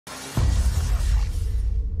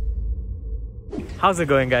How's it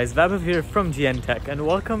going, guys? Vaibhav here from GN Tech, and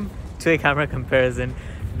welcome to a camera comparison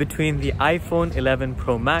between the iPhone 11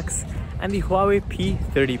 Pro Max and the Huawei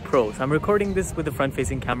P30 Pro. So I'm recording this with the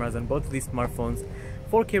front-facing cameras on both of these smartphones,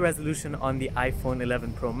 4K resolution on the iPhone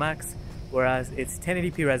 11 Pro Max, whereas it's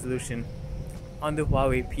 1080p resolution on the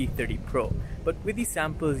Huawei P30 Pro. But with these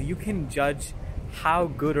samples, you can judge how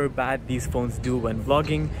good or bad these phones do when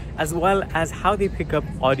vlogging, as well as how they pick up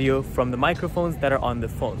audio from the microphones that are on the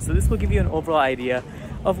phone. So this will give you an overall idea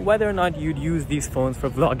of whether or not you'd use these phones for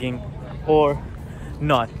vlogging or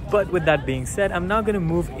not. But with that being said, I'm now going to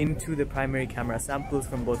move into the primary camera samples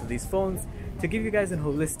from both of these phones to give you guys a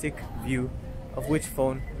holistic view of which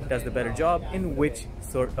phone does the better job in which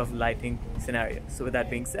sort of lighting scenario. So with that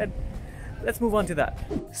being said, let's move on to that.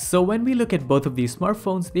 So when we look at both of these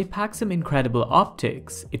smartphones, they pack some incredible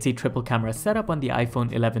optics. It's a triple camera setup on the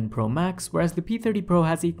iPhone 11 Pro Max, whereas the P30 Pro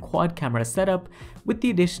has a quad camera setup with the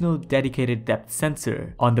additional dedicated depth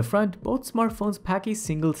sensor. On the front, both smartphones pack a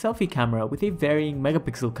single selfie camera with a varying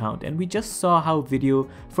megapixel count, and we just saw how video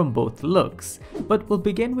from both looks. But we'll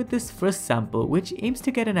begin with this first sample, which aims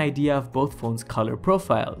to get an idea of both phones' color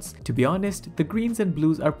profiles. To be honest, the greens and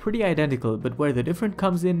blues are pretty identical, but where the difference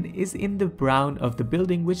comes in is in the brown of the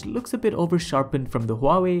building, which looks a bit over sharpened from the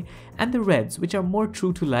Huawei, and the reds, which are more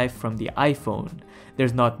true to life from the iPhone.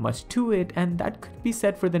 There's not much to it, and that could be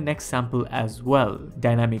said for the next sample as well.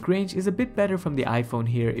 Dynamic range is a bit better from the iPhone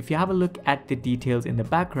here if you have a look at the details in the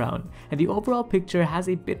background, and the overall picture has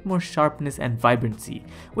a bit more sharpness and vibrancy,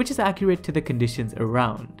 which is accurate to the conditions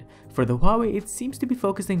around. For the Huawei, it seems to be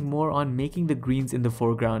focusing more on making the greens in the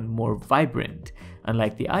foreground more vibrant.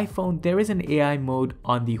 Unlike the iPhone, there is an AI mode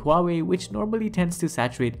on the Huawei which normally tends to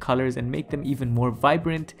saturate colors and make them even more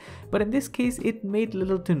vibrant, but in this case it made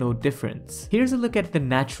little to no difference. Here's a look at the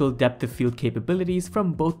natural depth of field capabilities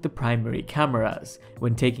from both the primary cameras.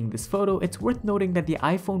 When taking this photo, it's worth noting that the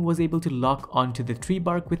iPhone was able to lock onto the tree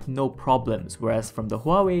bark with no problems, whereas from the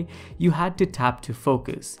Huawei, you had to tap to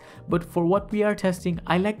focus. But for what we are testing,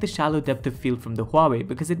 I like the shallow depth of field from the Huawei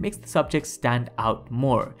because it makes the subject stand out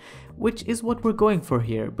more, which is what we're going for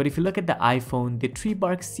here. But if you look at the iPhone, the tree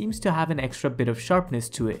bark seems to have an extra bit of sharpness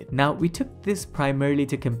to it. Now, we took this primarily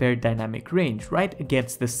to compare dynamic range right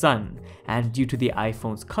against the sun, and due to the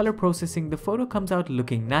iPhone's color processing, the photo comes out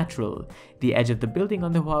looking natural. The edge of the building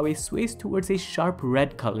on the Huawei sways towards a sharp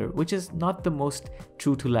red color, which is not the most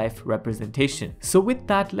true to life representation. So with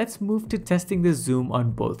that, let's move to testing the zoom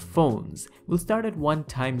on both phones. We'll start at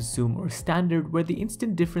 1x zoom or standard, where the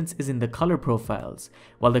instant difference is in the color profiles.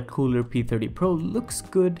 While the cooler P30 Pro looks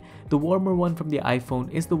good, the warmer one from the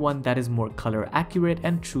iPhone is the one that is more color accurate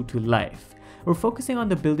and true to life. We're focusing on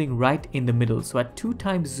the building right in the middle, so at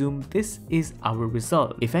 2x zoom, this is our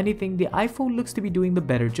result. If anything, the iPhone looks to be doing the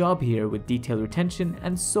better job here with detail retention,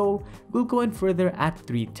 and so we'll go in further at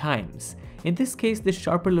 3x. In this case, the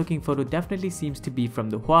sharper looking photo definitely seems to be from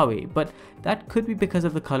the Huawei, but that could be because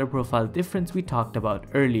of the color profile difference we talked about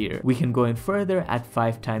earlier. We can go in further at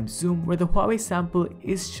 5x zoom, where the Huawei sample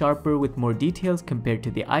is sharper with more details compared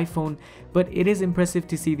to the iPhone, but it is impressive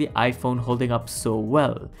to see the iPhone holding up so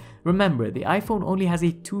well. Remember, the iPhone only has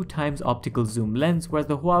a 2x optical zoom lens, whereas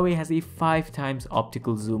the Huawei has a 5x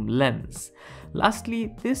optical zoom lens.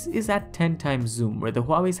 Lastly, this is at 10x zoom, where the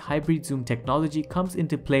Huawei's hybrid zoom technology comes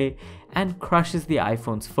into play and crushes the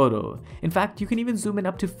iPhone's photo. In fact, you can even zoom in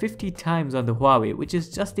up to 50x on the Huawei, which is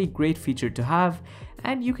just a great feature to have,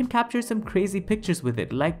 and you can capture some crazy pictures with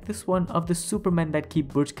it, like this one of the supermen that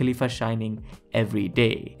keep Burj Khalifa shining every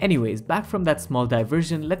day. Anyways, back from that small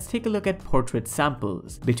diversion, let's take a look at portrait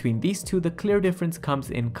samples. Between these two, the clear difference comes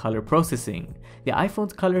in color processing. The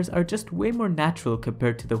iPhone's colors are just way more natural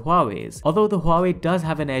compared to the Huawei's, although the Huawei does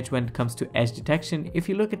have an edge when it comes to edge detection if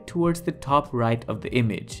you look at towards the top right of the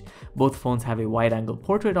image. Both phones have a wide-angle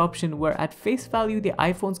portrait option, where at face value the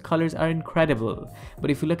iPhone's colors are incredible, but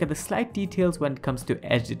if you look at the slight details when it comes to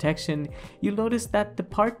edge detection, you'll notice that the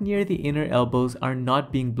part near the inner elbows are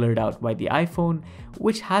not being blurred out by the iPhone,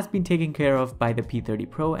 which has been taken care of by the P30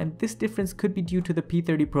 Pro, and this difference could be due to the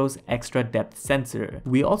P30 Pro's extra depth sensor.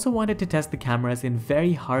 We also wanted to test the cameras in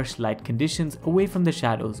very harsh light conditions away from the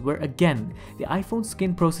shadows, where again, the iPhone's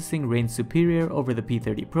skin processing reigns superior over the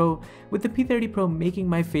P30 Pro, with the P30 Pro making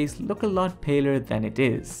my face look a lot paler than it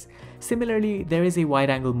is. Similarly, there is a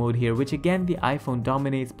wide-angle mode here, which again the iPhone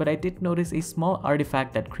dominates, but I did notice a small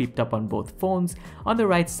artifact that creeped up on both phones on the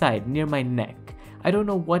right side near my neck. I don't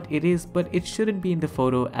know what it is, but it shouldn't be in the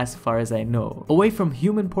photo as far as I know. Away from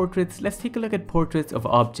human portraits, let's take a look at portraits of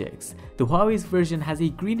objects. The Huawei's version has a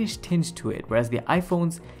greenish tinge to it, whereas the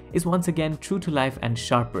iPhone's is once again true to life and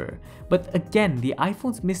sharper. But again, the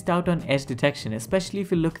iPhone's missed out on edge detection, especially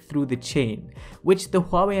if you look through the chain, which the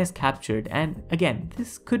Huawei has captured, and again,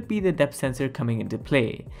 this could be the depth sensor coming into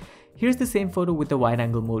play. Here's the same photo with the wide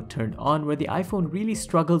angle mode turned on, where the iPhone really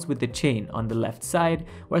struggles with the chain on the left side,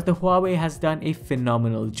 whereas the Huawei has done a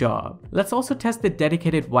phenomenal job. Let's also test the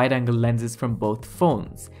dedicated wide angle lenses from both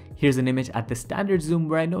phones. Here's an image at the standard zoom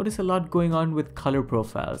where I notice a lot going on with color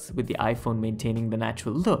profiles, with the iPhone maintaining the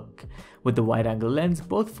natural look. With the wide angle lens,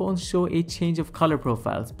 both phones show a change of color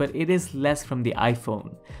profiles, but it is less from the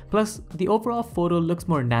iPhone. Plus, the overall photo looks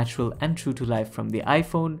more natural and true to life from the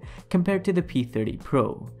iPhone compared to the P30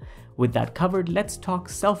 Pro. With that covered, let's talk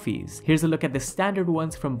selfies. Here's a look at the standard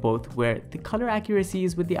ones from both, where the color accuracy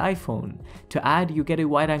is with the iPhone. To add, you get a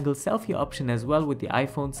wide-angle selfie option as well with the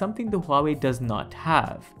iPhone, something the Huawei does not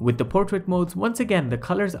have. With the portrait modes, once again, the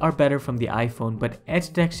colors are better from the iPhone, but edge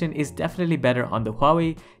detection is definitely better on the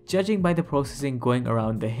Huawei, judging by the processing going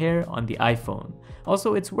around the hair on the iPhone.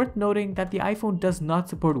 Also, it's worth noting that the iPhone does not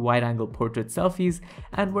support wide-angle portrait selfies,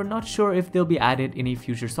 and we're not sure if they'll be added in a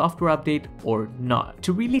future software update or not.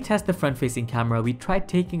 To really test the front-facing camera, we tried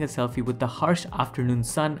taking a selfie with the harsh afternoon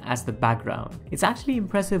sun as the background. It's actually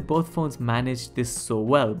impressive both phones managed this so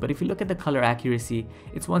well, but if you look at the color accuracy,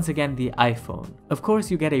 it's once again the iPhone. Of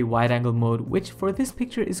course, you get a wide-angle mode, which for this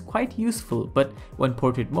picture is quite useful, but when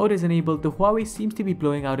portrait mode is enabled, the Huawei seems to be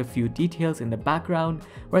blowing out a few details in the background,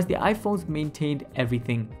 whereas the iPhone's maintained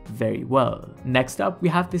everything very well. Next up, we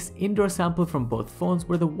have this indoor sample from both phones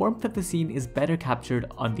where the warmth of the scene is better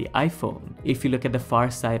captured on the iPhone. If you look at the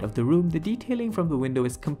far side of the room, the detailing from the window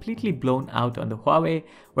is completely blown out on the Huawei,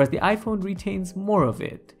 whereas the iPhone retains more of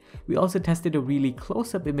it. We also tested a really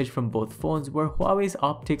close-up image from both phones where Huawei's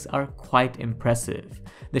optics are quite impressive.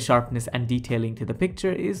 The sharpness and detailing to the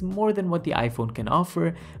picture is more than what the iPhone can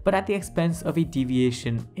offer, but at the expense of a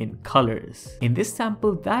deviation in colors. In this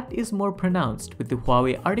sample, that is more pronounced, with the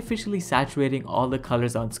Huawei artificially saturating all the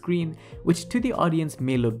colors on screen, which to the audience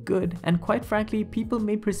may look good, and quite frankly, people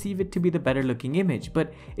may perceive it to be the better looking image,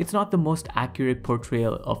 but it's not the most accurate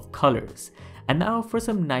portrayal of colors. And now for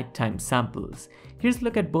some nighttime samples. Here's a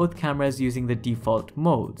look at both cameras using the default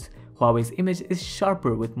modes. Huawei's image is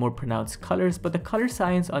sharper with more pronounced colors, but the color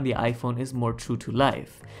science on the iPhone is more true to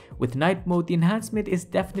life. With night mode, the enhancement is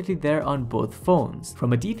definitely there on both phones.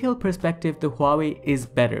 From a detail perspective, the Huawei is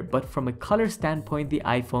better, but from a color standpoint, the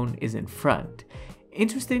iPhone is in front.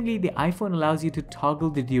 Interestingly, the iPhone allows you to toggle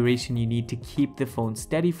the duration you need to keep the phone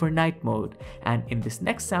steady for night mode, and in this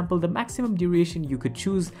next sample, the maximum duration you could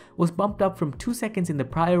choose was bumped up from 2 seconds in the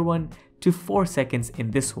prior one to 4 seconds in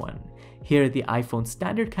this one. Here, the iPhone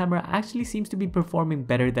standard camera actually seems to be performing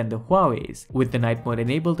better than the Huawei's. With the night mode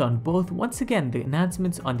enabled on both, once again, the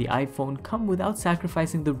enhancements on the iPhone come without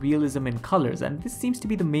sacrificing the realism in colors, and this seems to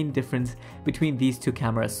be the main difference between these two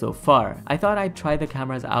cameras so far. I thought I'd try the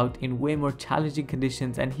cameras out in way more challenging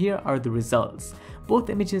conditions, and here are the results.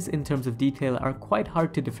 Both images in terms of detail are quite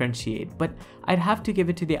hard to differentiate, but I'd have to give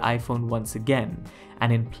it to the iPhone once again.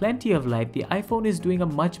 And in plenty of light, the iPhone is doing a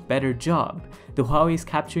much better job. The Huawei is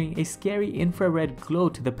capturing a scary infrared glow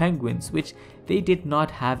to the penguins, which they did not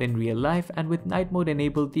have in real life, and with night mode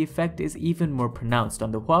enabled, the effect is even more pronounced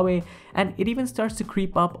on the Huawei, and it even starts to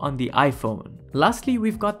creep up on the iPhone. Lastly,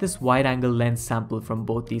 we've got this wide-angle lens sample from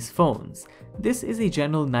both these phones. This is a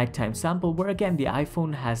general nighttime sample where again the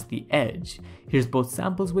iPhone has the edge. Here's both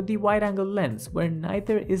samples with the wide-angle lens, where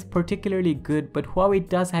neither is particularly good, but Huawei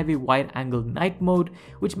does have a wide-angle night mode,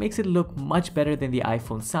 which makes it look much better than the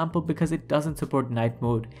iPhone sample because it doesn't support night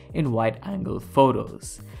mode in wide-angle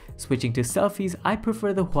photos. Switching to selfies, I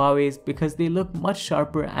prefer the Huawei's because they look much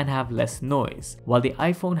sharper and have less noise. While the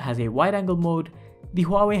iPhone has a wide-angle mode, the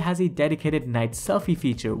Huawei has a dedicated night selfie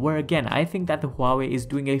feature where again I think that the Huawei is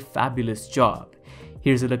doing a fabulous job.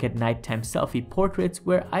 Here's a look at nighttime selfie portraits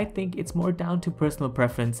where I think it's more down to personal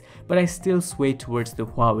preference, but I still sway towards the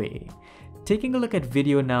Huawei. Taking a look at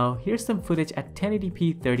video now, here's some footage at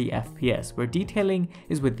 1080p 30fps where detailing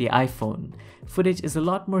is with the iPhone. Footage is a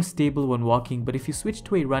lot more stable when walking, but if you switch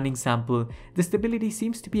to a running sample, the stability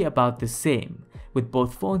seems to be about the same. With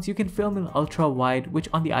both phones, you can film in ultra wide, which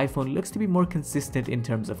on the iPhone looks to be more consistent in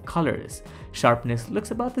terms of colors. Sharpness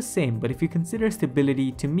looks about the same, but if you consider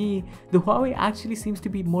stability, to me, the Huawei actually seems to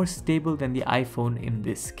be more stable than the iPhone in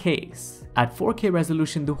this case. At 4K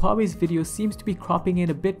resolution, the Huawei's video seems to be cropping in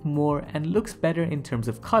a bit more and looks better in terms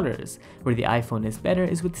of colors. Where the iPhone is better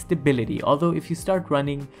is with stability, although if you start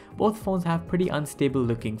running, both phones have pretty unstable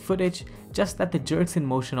looking footage, just that the jerks in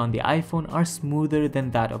motion on the iPhone are smoother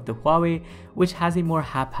than that of the Huawei, which has a more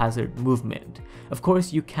haphazard movement. Of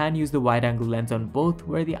course, you can use the wide-angle lens on both,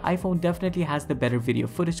 where the iPhone definitely has the better video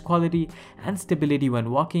footage quality and stability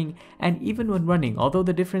when walking and even when running, although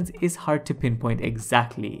the difference is hard to pinpoint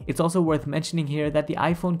exactly. It's also worth mentioning here that the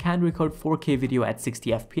iPhone can record 4K video at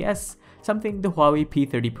 60 FPS, something the Huawei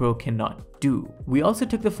P30 Pro cannot do. We also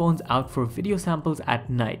took the phones out for video samples at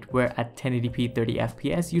night, where at 1080p 30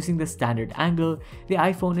 FPS using the standard angle, the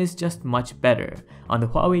iPhone is just much better. On the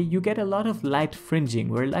Huawei, you get a lot of light fringing,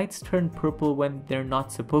 where lights turn purple when they're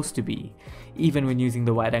not supposed to be. Even when using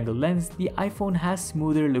the wide-angle lens, the iPhone has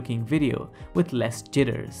smoother looking video, with less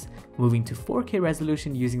jitters. Moving to 4K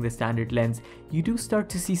resolution using the standard lens, you do start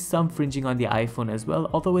to see some fringing on the iPhone as well,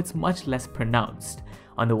 although it's much less pronounced.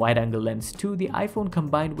 On the wide-angle lens too, the iPhone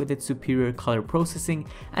combined with its superior color processing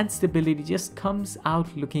and stability just comes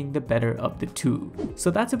out looking the better of the two.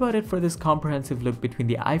 So that's about it for this comprehensive look between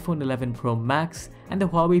the iPhone 11 Pro Max and the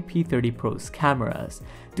Huawei P30 Pro's cameras.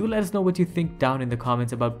 Do let us know what you think down in the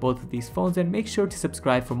comments about both of these phones, and make sure to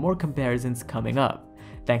subscribe for more comparisons coming up.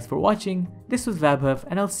 Thanks for watching, this was Vaibhav,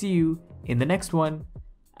 and I'll see you in the next one.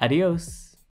 Adios!